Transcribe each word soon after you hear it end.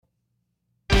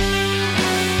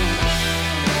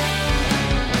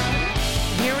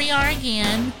we are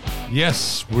again.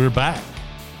 Yes, we're back.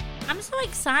 I'm so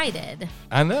excited.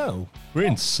 I know. We're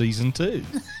in season 2.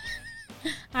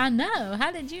 I know.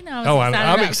 How did you know I was excited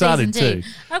I'm about excited season 2?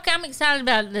 too. Okay, I'm excited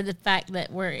about the fact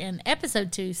that we're in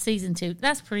episode 2, season 2.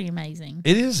 That's pretty amazing.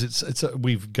 It is.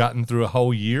 We've gotten through a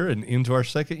whole year and into our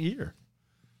second year.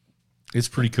 It's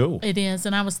pretty cool. It is.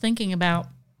 And I was thinking about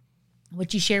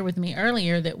what you shared with me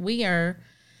earlier, that we are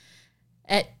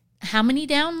at how many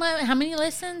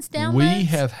listens, downloads? We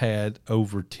have had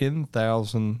over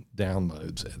 10,000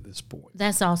 downloads at this point.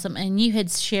 That's awesome. And you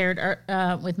had shared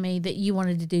with me that you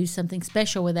wanted to do something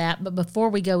special with that. But before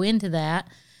we go into that,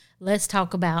 let's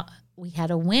talk about, we had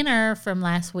a winner from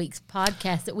last week's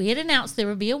podcast that we had announced there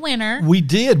would be a winner. We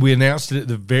did. We announced it at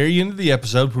the very end of the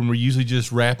episode when we're usually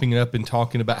just wrapping up and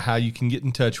talking about how you can get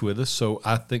in touch with us. So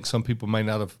I think some people may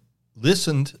not have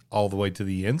listened all the way to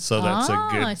the end, so that's a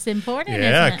good. It's important.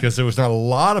 Yeah, because there was not a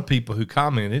lot of people who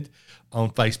commented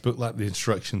on Facebook like the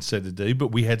instructions said to do, but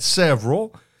we had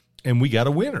several, and we got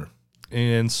a winner.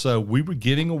 And so we were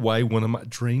giving away one of my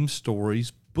Dream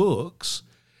Stories books,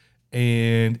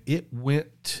 and it went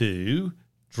to,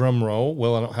 drum roll.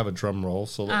 Well, I don't have a drum roll,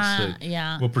 so let's see.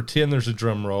 Yeah. We'll pretend there's a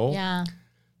drum roll. Yeah.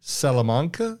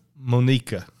 Salamanca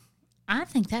Monica. I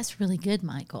think that's really good,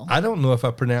 Michael. I don't know if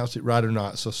I pronounced it right or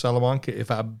not. So Salamanca, if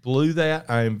I blew that,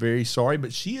 I am very sorry.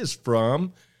 But she is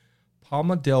from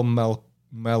Palma del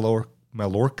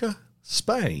Mallorca,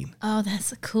 Spain. Oh,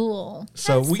 that's cool.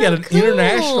 So That's we got an cool.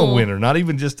 international winner, not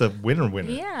even just a winner.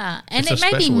 Yeah. And It's it a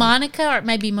may be special winner. Monica or it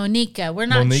may be Monica. We're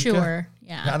not Monica? sure.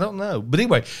 Yeah. I don't know. But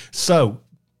anyway, so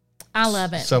I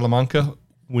love it. Salamanca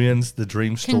wins the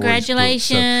Dream Stories book.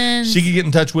 Congratulations. So she can get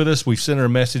in touch with us. We've sent her a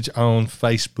message on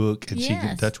Facebook, and she can get in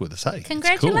Yes. touch with us. Hey, it's cool.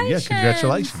 Congratulations. Yeah,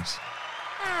 congratulations.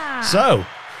 Ah. So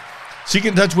she get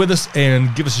in touch with us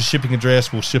and give us a shipping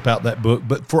address. We'll ship out that book.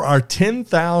 But for our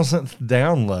 10,000th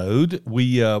download,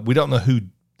 we don't know who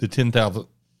the 10,000th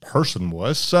person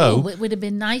was. So it would have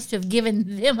been nice to have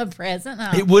given them a present.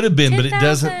 Huh? it would have been, but it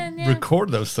 10,000, doesn't yeah. record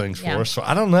those things for Yeah. us. So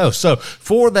I don't know. So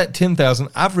for that 10,000,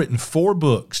 I've written 4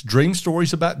 books: Dream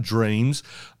Stories about dreams,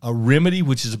 a Remedy,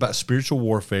 which is about spiritual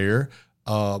warfare,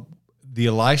 The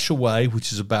Elisha Way,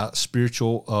 which is about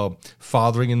spiritual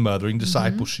fathering and mothering,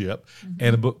 discipleship,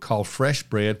 and a book called Fresh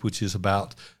Bread, which is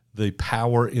about the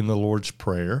power in the Lord's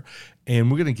Prayer.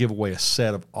 And we're going to give away a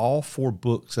set of all 4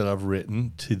 books that I've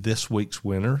written to this week's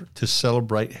winner to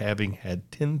celebrate having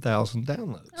had 10,000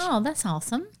 downloads. Oh, that's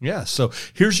awesome. Yeah, so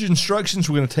here's your instructions.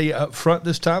 We're going to tell you up front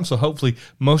this time, so hopefully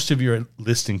most of you are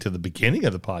listening to the beginning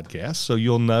of the podcast, so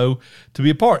you'll know to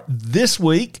be a part. This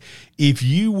week, if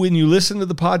you, when you listen to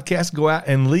the podcast, go out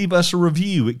and leave us a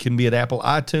review. It can be at Apple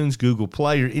iTunes, Google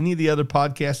Play, or any of the other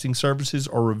podcasting services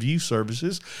or review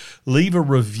services. Leave a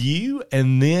review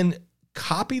and then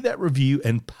copy that review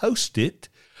and post it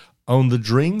on the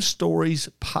Dream Stories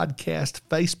podcast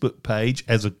Facebook page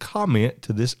as a comment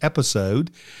to this episode,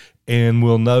 and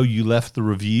we'll know you left the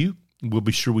review. We'll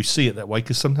be sure we see it that way,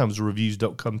 because sometimes the reviews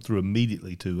don't come through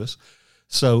immediately to us.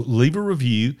 So leave a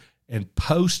review and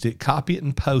post it, copy it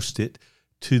and post it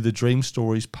to the Dream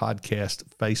Stories podcast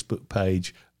Facebook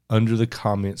page under the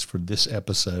comments for this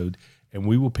episode, and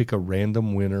we will pick a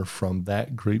random winner from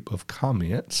that group of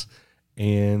comments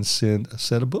and send a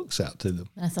set of books out to them.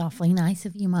 That's awfully nice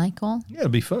of you, Michael. Yeah, it'll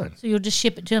be fun. So you'll just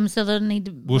ship it to them, so they'll need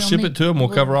to. We'll ship it to them. We'll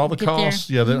cover all the get there. costs.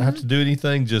 Yeah, they don't have to do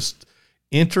anything. Just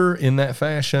enter in that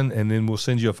fashion, and then we'll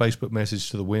send you a Facebook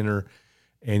message to the winner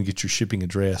and get your shipping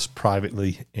address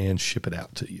privately and ship it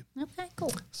out to you. Okay,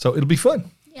 cool. So it'll be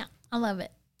fun. Yeah, I love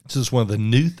it. This is one of the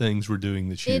new things we're doing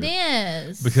this year. It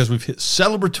is. Because we've hit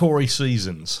celebratory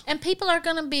seasons. And people are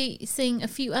going to be seeing a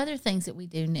few other things that we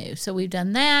do new. So we've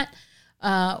done that.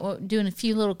 We're doing a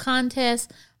few little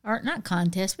contests, or not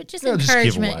contests, but just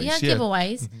encouragement. Giveaways.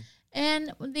 Giveaways.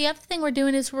 And the other thing we're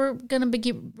doing is we're going to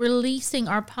be releasing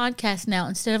our podcast now,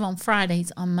 instead of on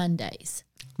Fridays, on Mondays.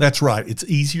 That's right. It's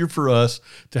easier for us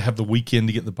to have the weekend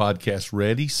to get the podcast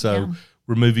ready. So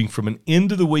we're moving from an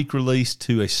end of the week release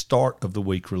to a start of the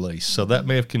week release. So that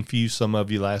may have confused some of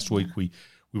you last week. We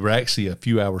were actually a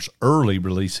few hours early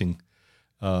releasing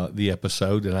the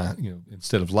episode, and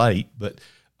instead of late, but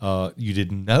you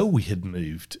didn't know we had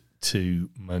moved to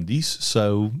Mondays,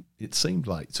 so it seemed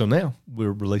like. So now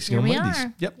we're releasing on Mondays.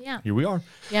 Yep. Yeah. Here we are.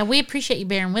 Yeah, we appreciate you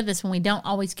bearing with us when we don't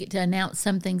always get to announce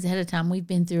some things ahead of time. We've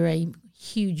been through a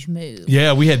huge move.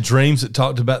 Yeah, we had dreams that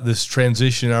talked about this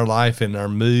transition in our life and our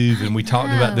move, and we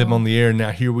talked about them on the air. Now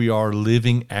here we are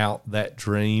living out that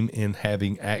dream and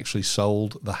having actually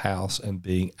sold the house and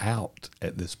being out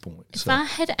at this point. If I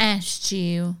had asked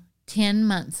you 10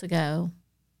 months ago,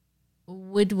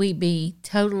 would we be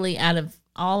totally out of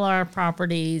all our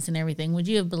properties and everything, would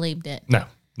you have believed it? No.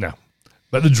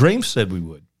 But the dream said we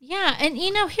would. Yeah, and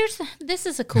this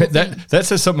is a cool thing. That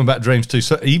says something about dreams too.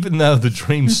 So even though the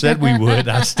dream said we would,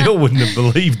 I still wouldn't have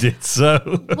believed it.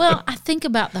 So well, I think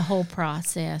about the whole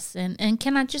process, and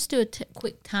can I just do a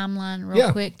quick timeline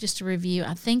real quick just to review?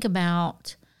 I think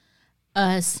about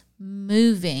us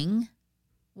moving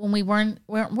when we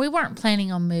weren't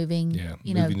planning on moving.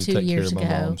 Moving to 2 take years care of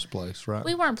ago. my mom's place, right?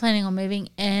 We weren't planning on moving,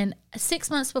 and 6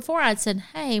 months before, I'd said,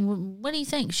 "Hey, what do you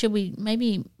think? Should we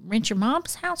maybe rent your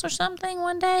mom's house or something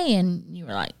one day?" And you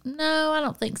were like, "No, I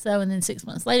don't think so." And then 6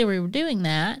 months later, we were doing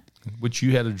that. Which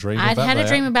you had a dream about. I'd had a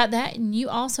dream about that, and you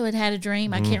also had a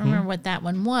dream. I can't remember what that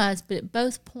one was, but it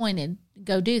both pointed,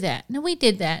 go do that. No, we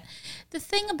did that. The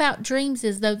thing about dreams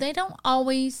is, though,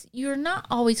 you're not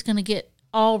always going to get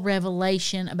all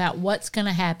revelation about what's going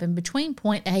to happen between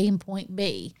point A and point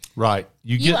B. Right.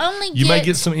 You may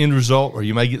get some end result, or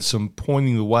you may get some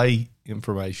pointing the way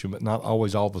information, but not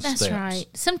always all the steps. That's right.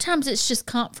 Sometimes it's just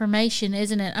confirmation,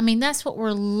 isn't it? I mean, that's what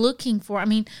we're looking for. I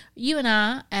mean, you and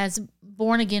I, as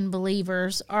born-again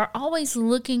believers, are always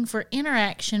looking for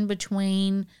interaction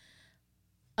between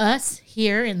us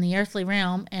here in the earthly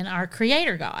realm and our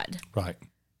Creator God. Right.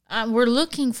 We're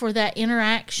looking for that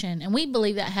interaction, and we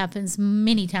believe that happens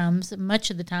many times, much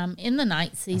of the time in the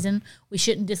night season. We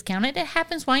shouldn't discount it. It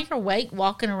happens while you're awake,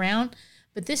 walking around,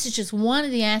 but this is just one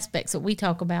of the aspects that we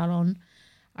talk about on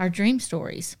our Dream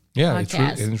Stories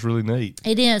podcast. It's really neat.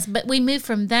 It is, but we moved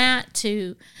from that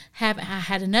to I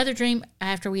had another dream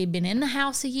after we had been in the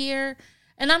house a year,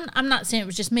 and I'm not saying it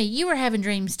was just me. You were having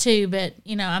dreams too, but,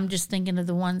 I'm just thinking of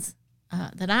the ones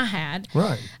that I had.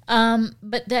 Right.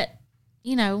 But that,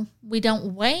 we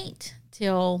don't wait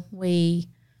till we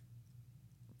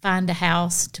find a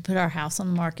house to put our house on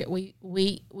the market. We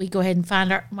go ahead and find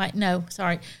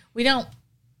we don't.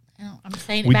 I'm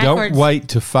saying it backwards. We don't wait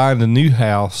to find a new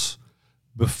house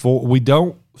before. We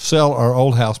don't sell our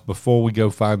old house before we go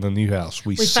find the new house.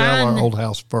 We sell our old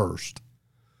house first.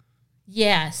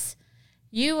 Yes,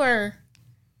 you were.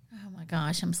 Oh my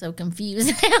gosh, I'm so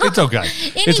confused. It's okay.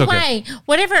 Anyway,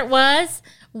 whatever it was,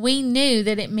 we knew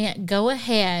that it meant go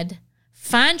ahead,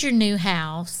 find your new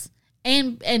house,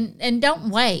 and don't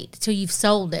wait till you've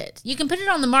sold it. You can put it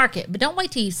on the market, but don't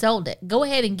wait till you've sold it. Go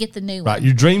ahead and get the new one. Right.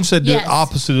 Your dream said the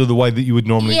opposite of the way that you would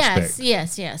normally expect.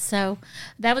 Yes. So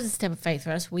that was a step of faith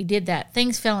for us. We did that.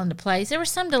 Things fell into place. There were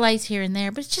some delays here and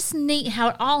there, but it's just neat how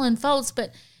it all unfolds.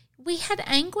 But we had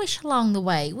anguish along the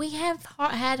way. We have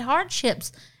had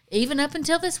hardships. Even up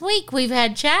until this week, we've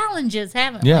had challenges,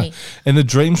 haven't we? Yeah, and the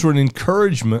dreams were an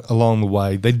encouragement along the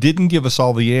way. They didn't give us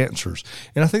all the answers.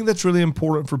 And I think that's really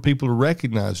important for people to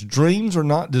recognize. Dreams are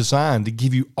not designed to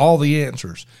give you all the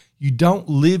answers. You don't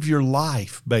live your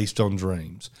life based on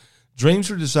dreams. Dreams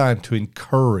are designed to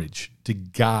encourage, to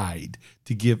guide,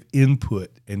 to give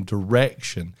input and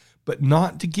direction, but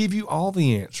not to give you all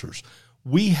the answers.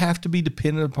 We have to be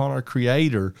dependent upon our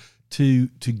Creator to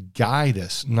guide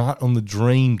us, not on the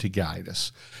dream to guide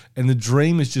us. And the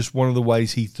dream is just one of the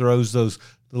ways He throws those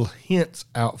little hints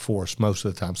out for us most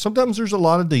of the time. Sometimes there's a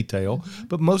lot of detail,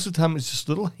 but most of the time it's just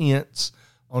little hints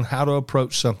on how to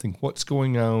approach something, what's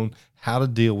going on, how to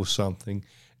deal with something.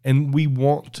 And we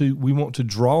want to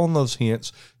draw on those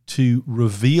hints to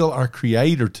reveal our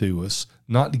Creator to us,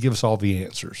 not to give us all the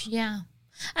answers. Yeah.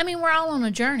 I mean, we're all on a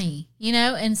journey,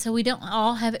 and so we don't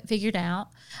all have it figured out.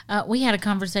 We had a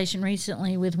conversation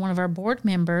recently with one of our board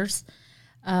members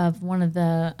of one of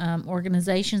the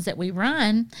organizations that we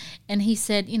run, and he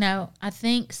said, I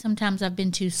think sometimes I've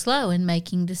been too slow in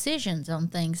making decisions on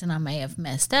things, and I may have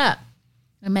messed up.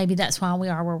 And maybe that's why we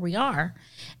are where we are.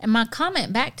 And my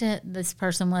comment back to this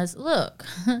person was, look,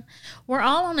 we're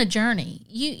all on a journey.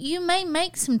 You may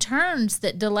make some turns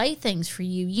that delay things for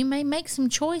you. You may make some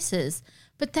choices.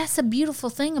 But that's a beautiful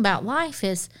thing about life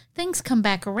is things come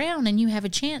back around and you have a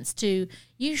chance to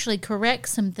usually correct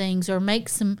some things or make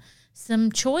some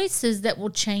choices that will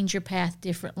change your path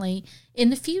differently in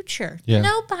the future. Yeah.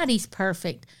 Nobody's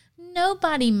perfect.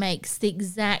 Nobody makes the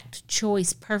exact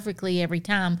choice perfectly every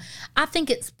time. I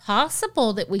think it's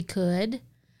possible that we could,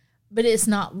 but it's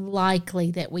not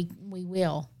likely that we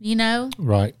will,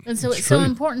 Right. And so it's so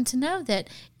important to know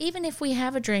that even if we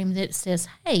have a dream that says,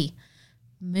 hey,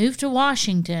 move to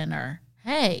Washington, or,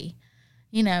 hey,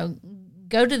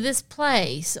 go to this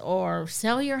place, or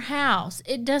sell your house,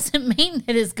 it doesn't mean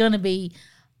that it's going to be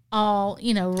all,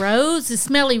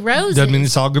 smelly roses. Doesn't mean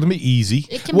it's all going to be easy.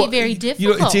 It can be very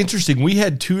difficult. It's interesting. We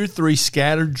had 2 or 3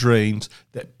 scattered dreams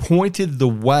that pointed the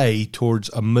way towards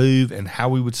a move and how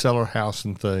we would sell our house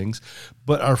and things.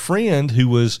 But our friend who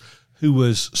was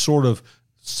sort of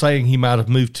saying he might have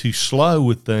moved too slow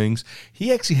with things.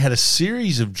 He actually had a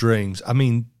series of dreams. I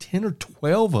mean, 10 or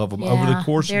 12 of them over the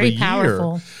course of a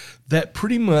powerful. year that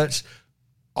pretty much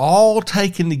all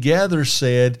taken together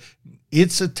said,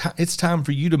 it's time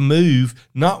for you to move,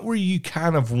 not where you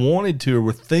kind of wanted to or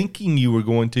were thinking you were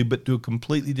going to, but to a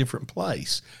completely different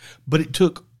place. But it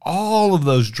took all of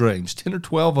those dreams, 10 or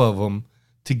 12 of them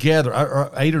together, or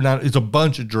 8 or 9, it's a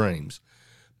bunch of dreams,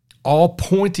 all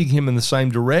pointing him in the same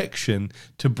direction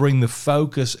to bring the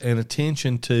focus and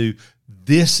attention to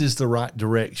this is the right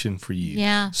direction for you.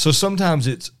 Yeah. So sometimes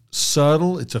it's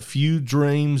subtle. It's a few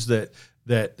dreams that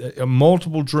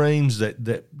multiple dreams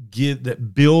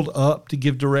that build up to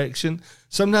give direction.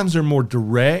 Sometimes they're more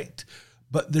direct,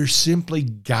 but they're simply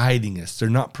guiding us. They're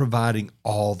not providing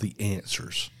all the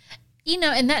answers. You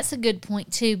know, and that's a good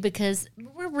point too, because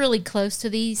we're really close to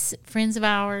these friends of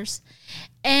ours.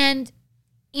 And,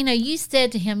 you know, you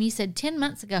said to him, 10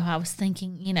 months ago, I was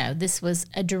thinking, you know, this was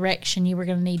a direction you were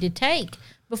going to need to take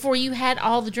before you had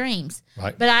all the dreams.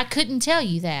 Right. But I couldn't tell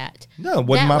you that. No, it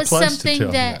wasn't my place to tell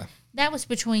you that. That was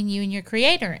between you and your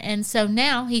Creator. And so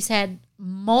now he's had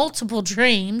multiple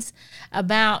dreams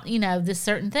about, you know, this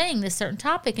certain thing, this certain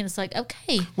topic. And it's like,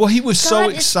 okay. Well, he was God so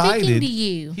is excited. speaking to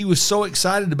you. He was so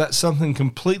excited about something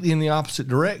completely in the opposite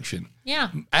direction.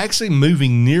 Yeah. Actually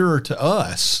moving nearer to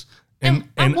us. And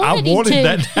I wanted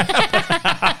that to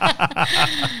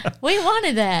happen. We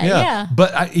wanted that, yeah.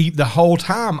 But the whole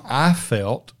time I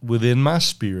felt within my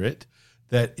spirit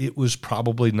that it was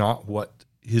probably not what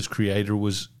his Creator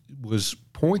was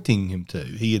pointing him to,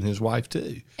 he and his wife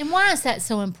too. And why is that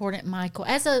so important, Michael?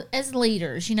 As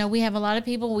leaders, you know, we have a lot of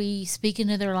people we speak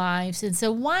into their lives. And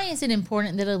so why is it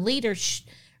important that a leader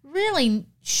really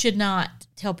should not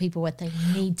tell people what they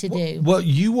need to do? Well,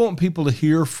 you want people to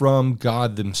hear from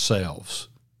God themselves.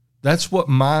 That's what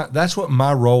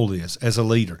my role is as a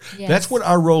leader. Yes. That's what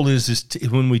our role is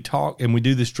when we talk and we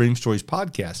do this Dream Stories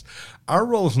podcast. Our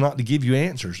role is not to give you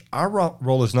answers. Our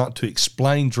role is not to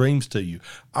explain dreams to you.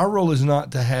 Our role is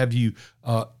not to have you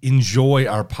enjoy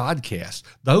our podcast.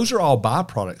 Those are all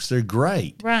byproducts. They're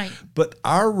great. Right. But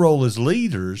our role as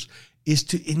leaders is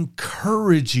to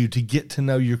encourage you to get to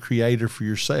know your Creator for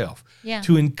yourself. Yeah.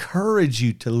 To encourage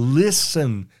you to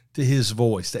listen to his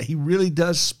voice, that he really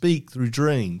does speak through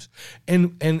dreams.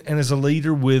 And as a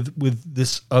leader with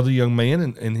this other young man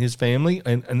and his family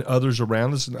and others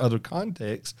around us in other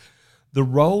contexts, the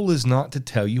role is not to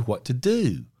tell you what to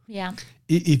do. Yeah.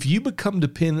 If you become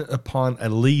dependent upon a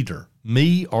leader,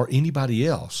 me or anybody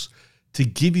else, to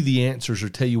give you the answers or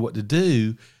tell you what to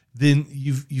do, then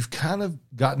you've kind of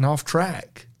gotten off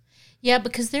track. Yeah,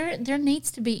 because there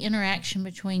needs to be interaction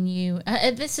between you.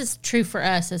 This is true for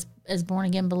us as born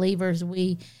again believers.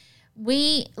 We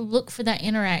look for that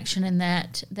interaction and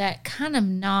that kind of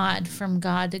nod from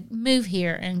God to move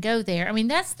here and go there. I mean,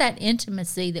 that's that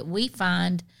intimacy that we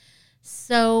find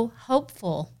so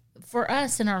hopeful for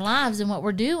us in our lives and what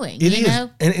we're doing. It is,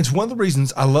 know? And it's one of the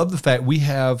reasons I love the fact we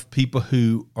have people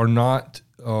who are not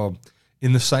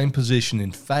in the same position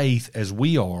in faith as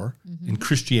we are in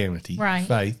Christianity, right.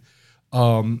 faith.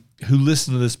 Who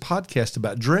listen to this podcast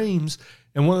about dreams.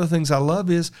 And one of the things I love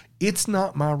is it's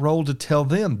not my role to tell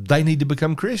them they need to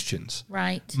become Christians.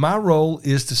 Right. My role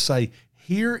is to say,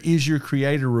 here is your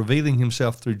Creator revealing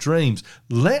himself through dreams.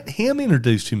 Let him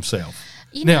introduce himself.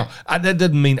 Now, that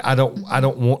doesn't mean I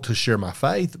don't want to share my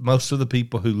faith. Most of the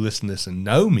people who listen to this and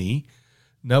know me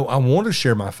know I want to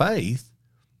share my faith,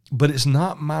 but it's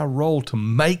not my role to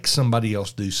make somebody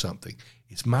else do something.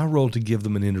 It's my role to give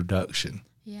them an introduction.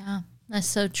 Yeah. That's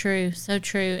so true, so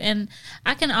true. And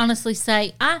I can honestly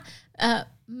say,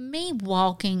 me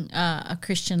walking a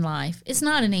Christian life, it's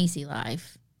not an easy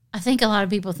life. I think a lot of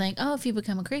people think, oh, if you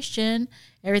become a Christian,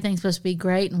 everything's supposed to be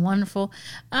great and wonderful.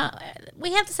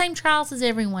 We have the same trials as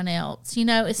everyone else. You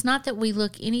know, it's not that we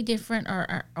look any different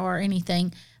or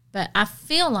anything, but I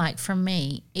feel like for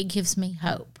me, it gives me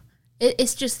hope.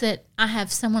 It's just that I have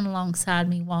someone alongside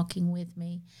me walking with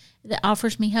me that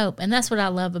offers me hope. And that's what I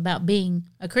love about being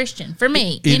a Christian for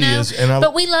me. It is.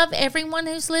 But we love everyone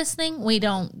who's listening. We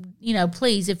don't,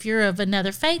 please, if you're of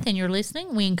another faith and you're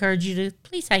listening, we encourage you to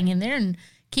please hang in there and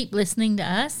keep listening to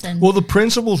us. And well, the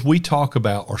principles we talk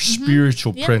about are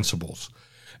spiritual principles.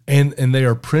 And they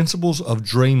are principles of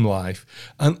dream life.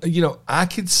 I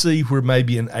could see where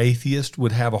maybe an atheist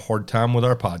would have a hard time with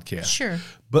our podcast. Sure.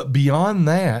 But beyond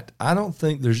that, I don't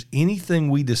think there's anything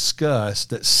we discuss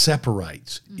that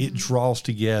separates. It draws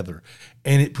together.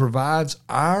 And it provides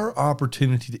our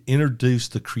opportunity to introduce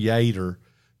the Creator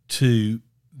to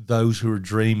those who are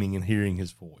dreaming and hearing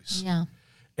his voice. Yeah.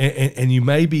 And you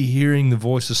may be hearing the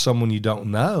voice of someone you don't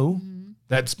know.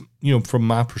 That's, from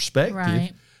my perspective.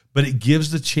 Right. But it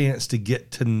gives the chance to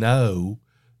get to know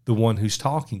the one who's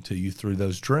talking to you through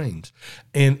those dreams.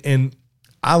 And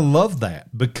I love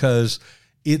that because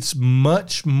it's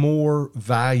much more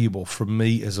valuable for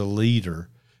me as a leader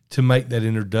to make that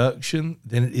introduction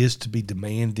than it is to be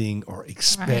demanding or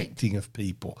expecting of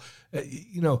people.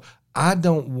 I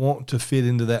don't want to fit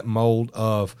into that mold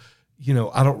of,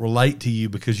 I don't relate to you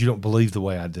because you don't believe the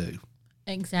way I do.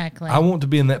 Exactly. I want to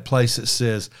be in that place that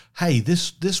says, hey,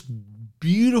 this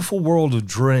beautiful world of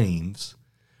dreams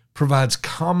provides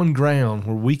common ground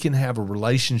where we can have a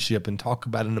relationship and talk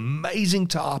about an amazing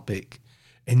topic,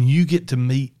 and you get to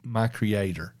meet my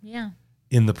Creator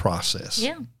in the process.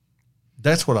 Yeah.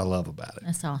 That's what I love about it.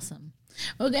 That's awesome.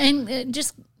 Well, and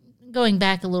just going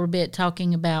back a little bit,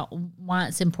 talking about why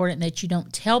it's important that you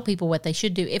don't tell people what they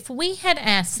should do. If we had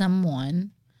asked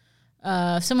someone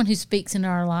who speaks in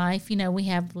our life, we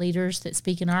have leaders that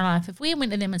speak in our life. If we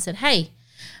went to them and said, hey,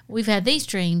 we've had these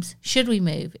dreams, should we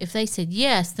move? If they said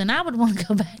yes, then I would want to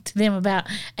go back to them about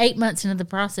 8 months into the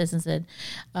process and said,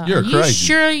 You're you crazy.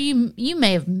 Sure you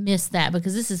may have missed that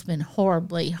because this has been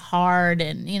horribly hard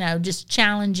and, just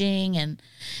challenging. And,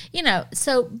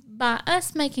 so by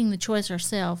us making the choice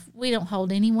ourselves, we don't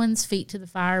hold anyone's feet to the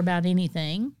fire about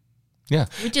anything. Yeah.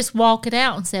 We just walk it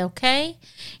out and say, okay,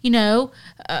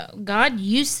 God,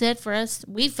 you said for us,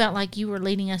 we felt like you were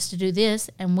leading us to do this,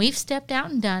 and we've stepped out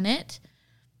and done it.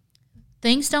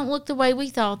 Things don't look the way we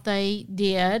thought they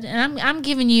did. And I'm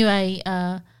giving you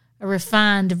a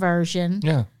refined version.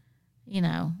 Yeah.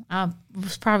 I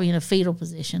was probably in a fetal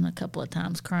position a couple of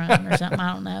times crying or something.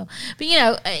 I don't know. But,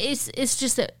 it's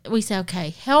just that we say, okay,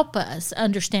 help us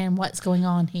understand what's going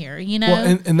on here,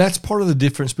 Well, and that's part of the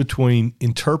difference between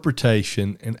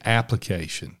interpretation and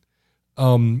application.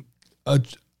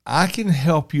 I can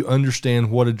help you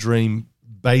understand what a dream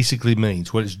basically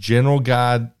means, what its general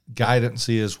guidance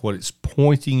is, what it's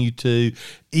pointing you to,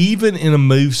 even in a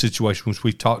move situation, which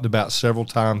we've talked about several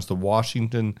times, the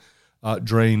Washington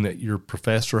dream that your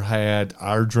professor had,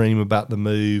 our dream about the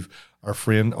move, our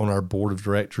friend on our board of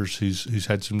directors who's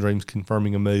had some dreams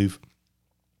confirming a move.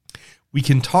 We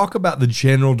can talk about the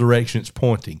general direction it's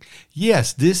pointing.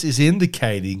 Yes, this is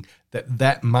indicating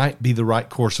that might be the right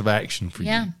course of action for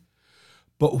you.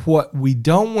 But what we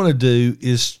don't want to do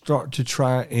is start to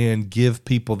try and give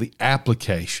people the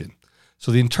application.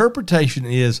 So the interpretation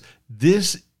is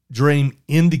this dream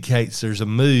indicates there's a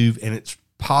move and it's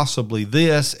possibly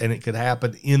this and it could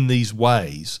happen in these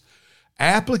ways.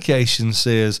 Application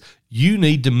says you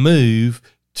need to move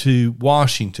to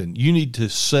Washington. You need to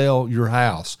sell your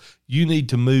house. You need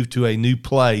to move to a new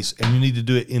place, and you need to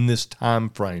do it in this time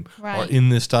frame or in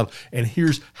this time. And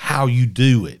here's how you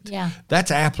do it. Yeah. That's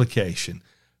application.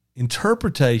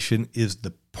 Interpretation is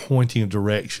the pointing of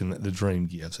direction that the dream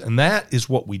gives, and that is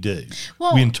what we do.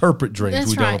 Well, we interpret dreams.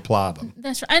 We don't apply them.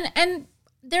 That's right. And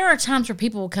there are times where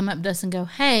people will come up to us and go,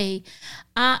 hey,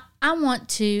 I want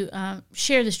to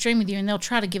share this dream with you, and they'll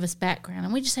try to give us background.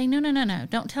 And we just say, no,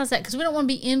 don't tell us that, because we don't want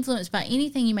to be influenced by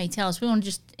anything you may tell us. We want to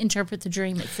just interpret the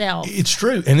dream itself. It's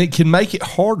true, and it can make it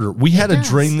harder. We had a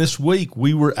dream this week.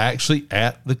 We were actually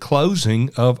at the closing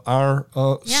of our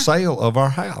sale of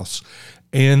our house,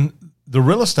 and the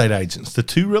real estate agents, the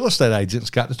two real estate agents,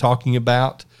 got to talking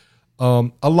about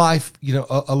a life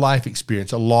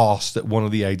experience, a loss that one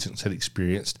of the agents had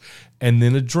experienced, and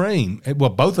then a dream.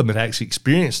 Well, both of them had actually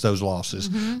experienced those losses,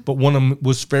 but one of them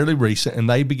was fairly recent, and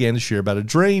they began to share about a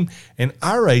dream. And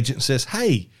our agent says,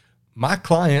 hey, my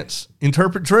clients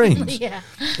interpret dreams.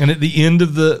 And at the end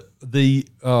of the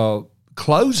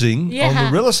closing on the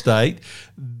real estate,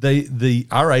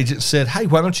 our agent said, hey,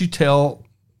 why don't you tell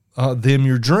them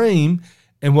your dream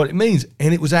and what it means?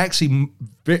 And it was actually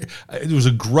it was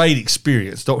a great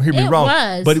experience. Don't hear me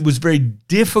wrong. But it was very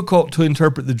difficult to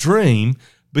interpret the dream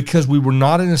because we were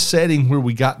not in a setting where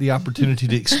we got the opportunity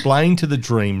to explain to the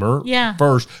dreamer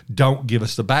first, don't give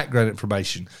us the background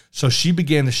information. So she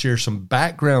began to share some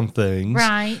background things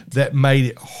that made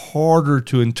it harder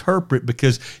to interpret,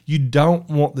 because you don't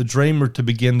want the dreamer to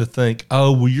begin to think,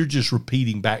 oh, well, you're just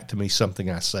repeating back to me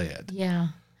something I said. Yeah.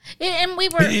 And we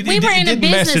were in a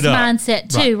business mindset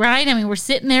too, right? I mean, we're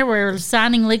sitting there, we're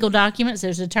signing legal documents.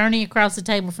 There's an attorney across the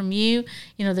table from you.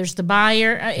 There's the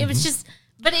buyer. It was just,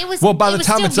 but it was. Well, by the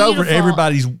time it's over,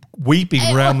 everybody's weeping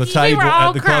around the table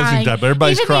at the closing table.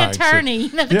 Everybody's crying. The attorney,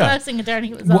 the closing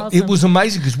attorney was awesome. It was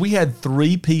amazing because we had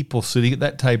 3 people sitting at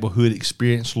that table who had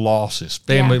experienced losses,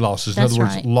 family losses. In other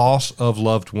words, loss of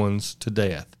loved ones to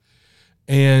death.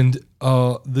 And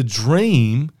the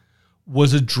dream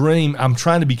was a dream. I'm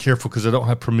trying to be careful because I don't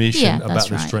have permission about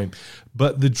this dream.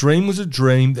 But the dream was a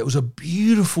dream that was a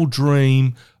beautiful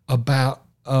dream about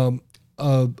a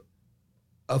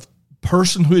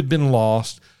person who had been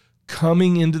lost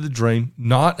coming into the dream,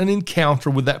 not an encounter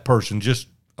with that person, just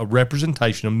a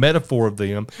representation, a metaphor of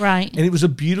them. Right. And it was a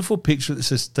beautiful picture that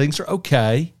says things are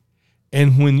okay.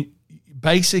 And when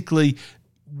basically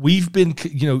we've been,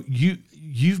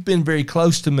 you've been very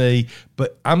close to me,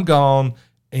 but I'm gone.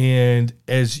 And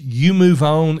as you move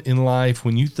on in life,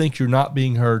 when you think you're not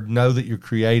being heard, know that your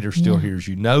Creator still hears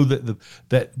you. Know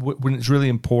that when it's really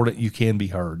important, you can be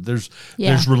heard. There's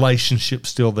relationships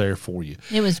still there for you.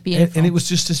 It was beautiful. And it was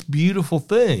just this beautiful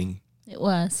thing. It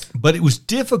was. But it was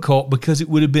difficult because it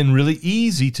would have been really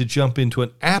easy to jump into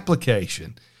an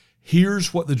application.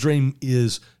 Here's what the dream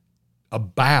is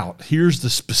about. Here's the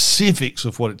specifics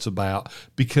of what it's about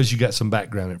because you got some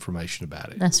background information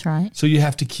about it. That's right. So you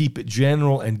have to keep it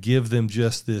general and give them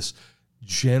just this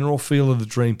general feel of the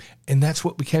dream. And that's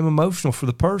what became emotional for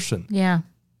the person. Yeah.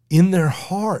 In their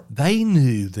heart, they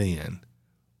knew then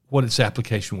what its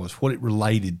application was, what it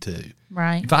related to.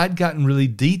 Right. If I'd gotten really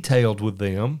detailed with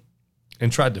them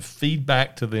and tried to feed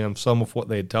back to them some of what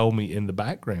they had told me in the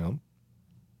background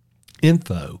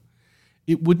info,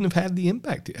 it wouldn't have had the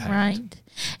impact it had. Right.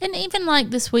 And even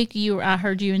like this week, I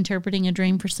heard you interpreting a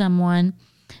dream for someone.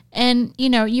 And,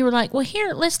 you were like, well,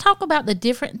 here, let's talk about the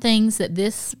different things that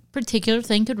this particular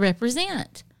thing could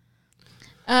represent.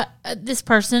 This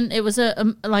person, it was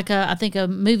I think a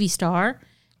movie star.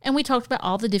 And we talked about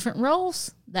all the different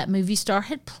roles that movie star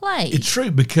had played. It's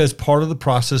true, because part of the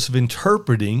process of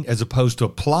interpreting as opposed to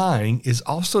applying is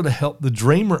also to help the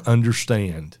dreamer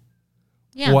understand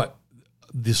what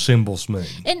the symbols mean.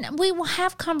 And we will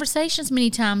have conversations many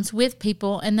times with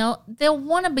people, and they'll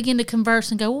want to begin to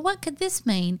converse and go, well, what could this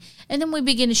mean? And then we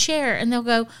begin to share, and they'll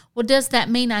go, well, does that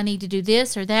mean I need to do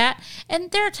this or that?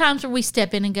 And there are times where we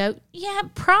step in and go, yeah,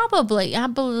 probably. I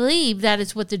believe that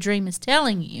is what the dream is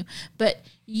telling you. But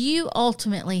you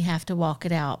ultimately have to walk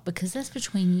it out because that's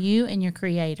between you and your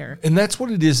Creator. And that's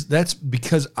what it is. That's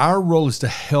because our role is to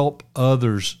help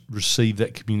others receive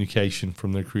that communication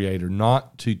from their Creator,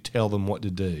 not to tell them what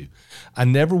to do. I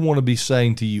never want to be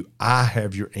saying to you, I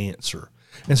have your answer.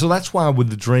 And so that's why with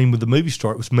the dream with the movie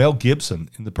star, it was Mel Gibson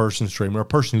in the person's dream, or a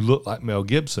person who looked like Mel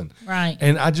Gibson. Right.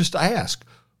 And I just asked,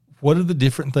 what are the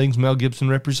different things Mel Gibson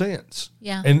represents?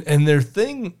 Yeah. And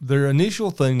their initial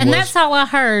thing and was... And that's all I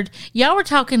heard. Y'all were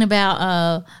talking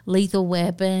about Lethal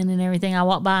Weapon and everything. I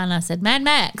walked by and I said, Mad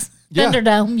Max,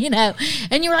 Thunderdome,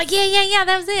 And you were like, yeah,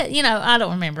 that was it. I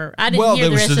don't remember. I didn't hear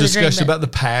the rest of the dream. Well, there was a discussion about the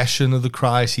Passion of the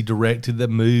Christ. He directed the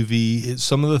movie.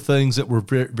 Some of the things that were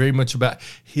very, very much about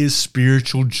his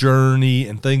spiritual journey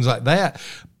and things like that.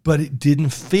 But it didn't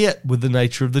fit with the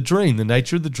nature of the dream. The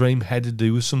nature of the dream had to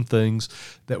do with some things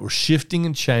that were shifting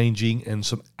and changing and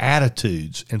some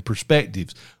attitudes and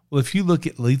perspectives. Well, if you look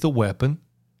at Lethal Weapon,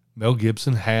 Mel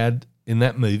Gibson had, in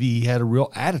that movie, he had a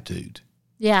real attitude,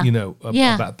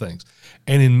 about things.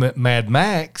 And in Mad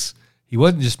Max, he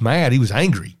wasn't just mad, he was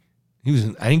angry. He was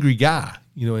an angry guy,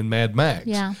 in Mad Max.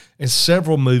 Yeah. And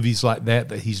several movies like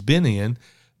that he's been in,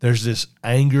 there's this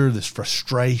anger, this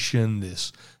frustration,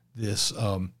 this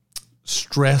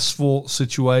stressful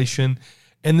situation.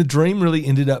 And the dream really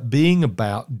ended up being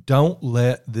about, don't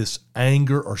let this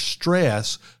anger or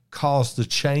stress cause the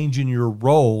change in your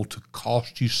role to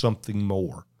cost you something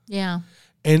more. Yeah.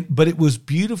 But it was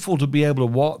beautiful to be able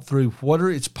to walk through what are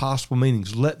its possible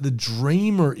meanings. Let the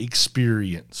dreamer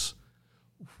experience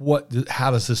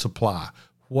how does this apply?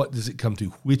 What does it come to?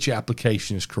 Which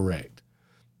application is correct?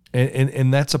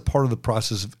 And that's a part of the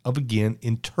process of, again,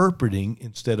 interpreting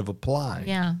instead of applying.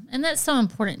 Yeah, and that's so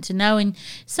important to know. And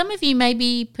some of you may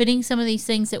be putting some of these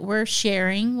things that we're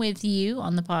sharing with you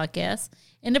on the podcast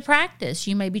into practice.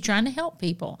 You may be trying to help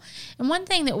people. And one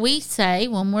thing that we say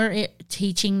when we're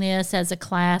teaching this as a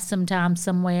class sometimes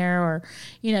somewhere or,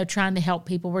 trying to help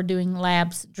people, we're doing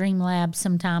dream labs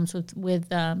sometimes with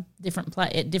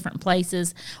different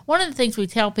places. One of the things we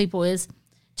tell people is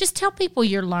just tell people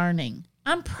you're learning.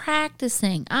 I'm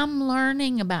practicing. I'm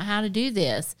learning about how to do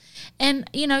this. And,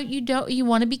 you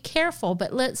want to be careful,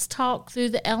 but let's talk through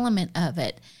the element of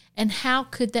it. And how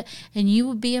could that, and you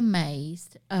would be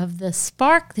amazed of the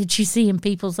spark that you see in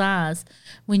people's eyes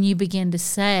when you begin to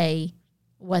say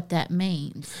what that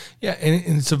means. Yeah,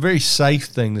 and it's a very safe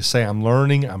thing to say, I'm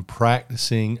learning, I'm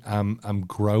practicing, I'm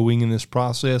growing in this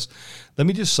process. Let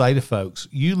me just say to folks,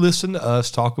 you listen to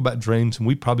us talk about dreams, and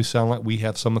we probably sound like we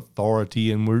have some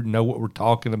authority and we know what we're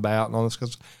talking about and all this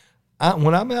stuff.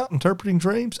 When I'm out interpreting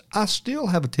dreams, I still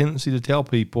have a tendency to tell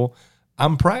people,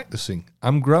 I'm practicing,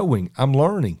 I'm growing, I'm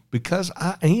learning, because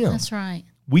I am. That's right.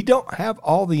 We don't have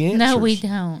all the answers. No, we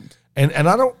don't. And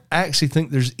I don't actually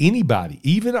think there's anybody,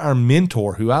 even our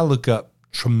mentor who I look up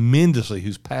tremendously,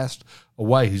 who's passed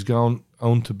away, who's gone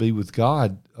on to be with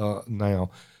God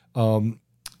now.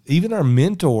 Even our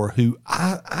mentor, who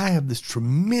I have this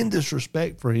tremendous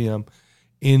respect for him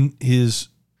in his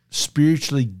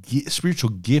spiritual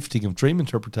gifting of dream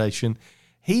interpretation,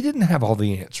 he didn't have all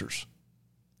the answers.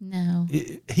 No.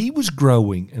 He was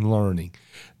growing and learning.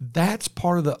 That's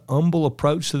part of the humble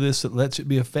approach to this that lets it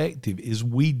be effective, is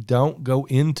we don't go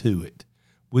into it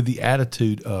with the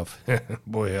attitude of,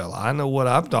 well, I know what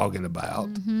I'm talking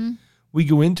about. Mm-hmm. We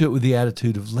go into it with the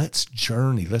attitude of, let's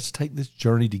journey. Let's take this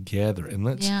journey together, and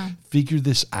let's figure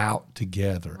this out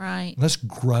together. Right. Let's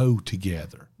grow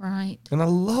together. Right. And I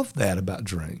love that about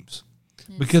dreams.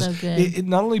 It's because so good. it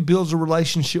not only builds a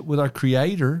relationship with our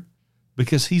Creator,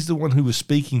 because he's the one who was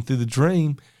speaking through the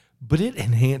dream, but it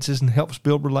enhances and helps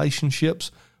build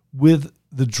relationships with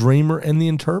the dreamer and the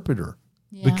interpreter,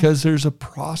 because there's a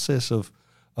process of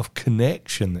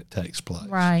connection that takes place.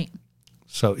 Right.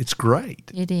 So it's great.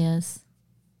 It is.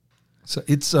 So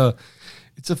it's a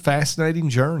fascinating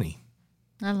journey.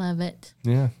 I love it.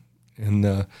 Yeah.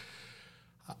 And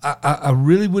I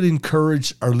really would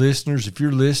encourage our listeners, if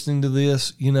you're listening to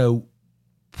this,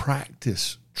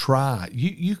 practice, try.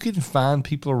 You can find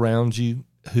people around you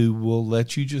who will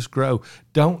let you just grow.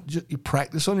 Don't just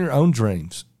practice on your own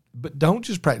dreams, but don't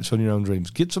just practice on your own dreams.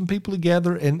 Get some people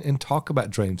together and talk about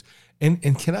dreams.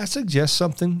 And can I suggest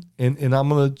something? And I'm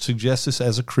going to suggest this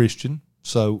as a Christian,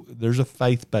 so there's a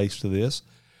faith base to this.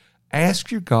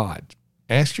 Ask your God,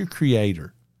 ask your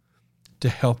Creator to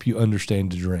help you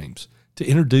understand the dreams, to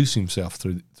introduce himself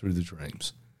through the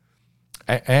dreams.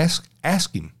 Ask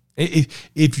him.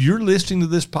 If you're listening to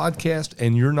this podcast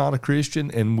and you're not a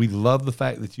Christian, and we love the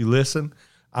fact that you listen,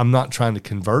 I'm not trying to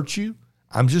convert you.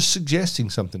 I'm just suggesting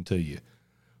something to you.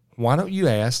 Why don't you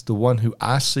ask the one who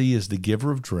I see as the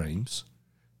giver of dreams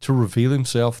to reveal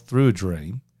himself through a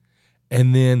dream,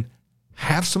 and then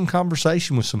have some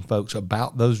conversation with some folks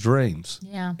about those dreams.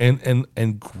 Yeah.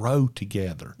 And grow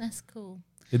together. That's cool.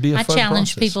 It'd be a fun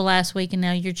challenged process. people last week, and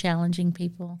now you're challenging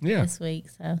people this week.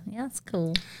 So, yeah, that's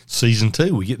cool. Season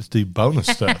 2, we get to do bonus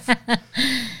stuff.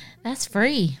 That's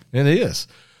free. It is.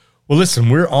 Well, listen,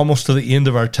 we're almost to the end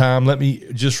of our time. Let me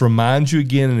just remind you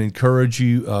again and encourage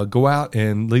you, go out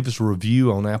and leave us a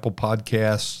review on Apple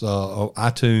Podcasts,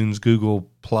 iTunes, Google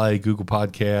Play, Google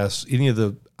Podcasts, any of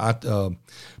the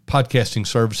podcasting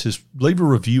services. Leave a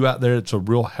review out there. It's a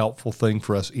real helpful thing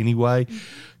for us anyway.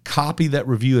 Copy that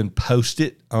review and post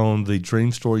it on the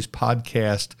Dream Stories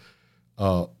podcast,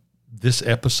 this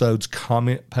episode's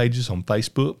comment pages on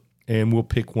Facebook, and we'll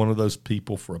pick one of those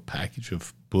people for a package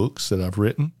of books that I've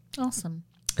written. Awesome.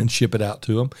 And ship it out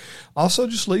to them. Also,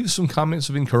 just leave some comments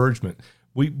of encouragement.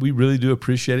 We really do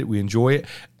appreciate it. We enjoy it.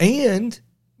 And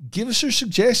give us your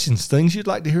suggestions, things you'd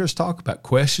like to hear us talk about,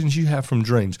 questions you have from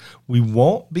dreams. We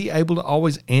won't be able to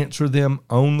always answer them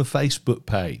on the Facebook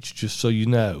page, just so you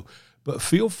know. But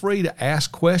feel free to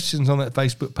ask questions on that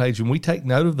Facebook page, and we take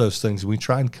note of those things, and we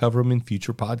try and cover them in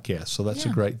future podcasts. So that's a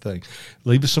great thing.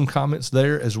 Leave us some comments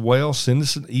there as well. Send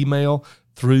us an email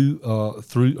through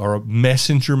our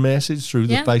messenger message through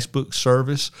the Facebook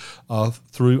service,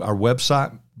 through our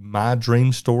website,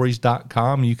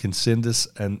 mydreamstories.com. You can send us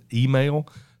an email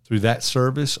through that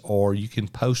service, or you can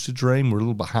post a dream. We're a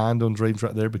little behind on dreams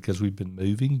right there because we've been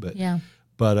moving, but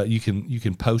you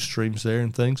can post dreams there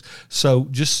and things. So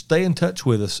just stay in touch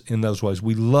with us in those ways.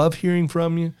 We love hearing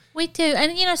from you. We do.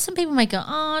 And, some people might go,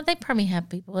 oh, they probably have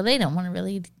people. Well, they don't want to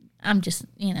really, I'm just,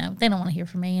 they don't want to hear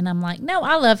from me. And I'm like, no,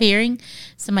 I love hearing.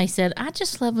 Somebody said, I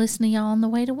just love listening to y'all on the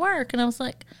way to work. And I was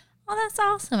like, oh, that's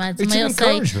awesome. I had somebody else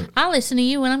say, I listen to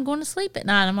you when I'm going to sleep at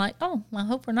night. I'm like, oh, I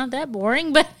hope we're not that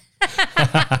boring, but I'm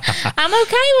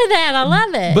okay with that. I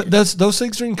love it. But those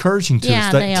things are encouraging to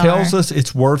us. That tells us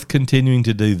it's worth continuing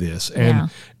to do this.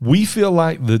 And we feel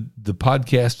like the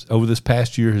podcast over this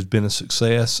past year has been a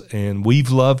success, and we've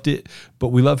loved it, but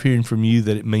we love hearing from you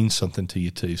that it means something to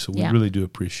you too. So we really do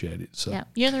appreciate it. So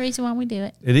you're the reason why we do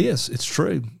it. It is. It's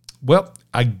true. Well,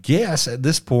 I guess at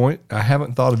this point, I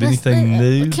haven't thought of anything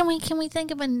new. Can we think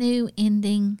of a new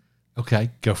ending? Okay,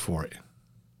 go for it.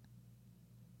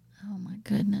 Oh my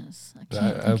goodness! I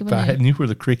can't think of it. If I knew where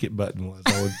the cricket button was,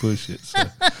 I would push it. So.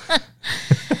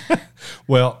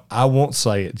 Well, I won't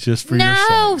say it just for your sake.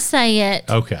 No, say it.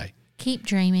 Okay. Keep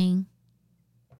dreaming.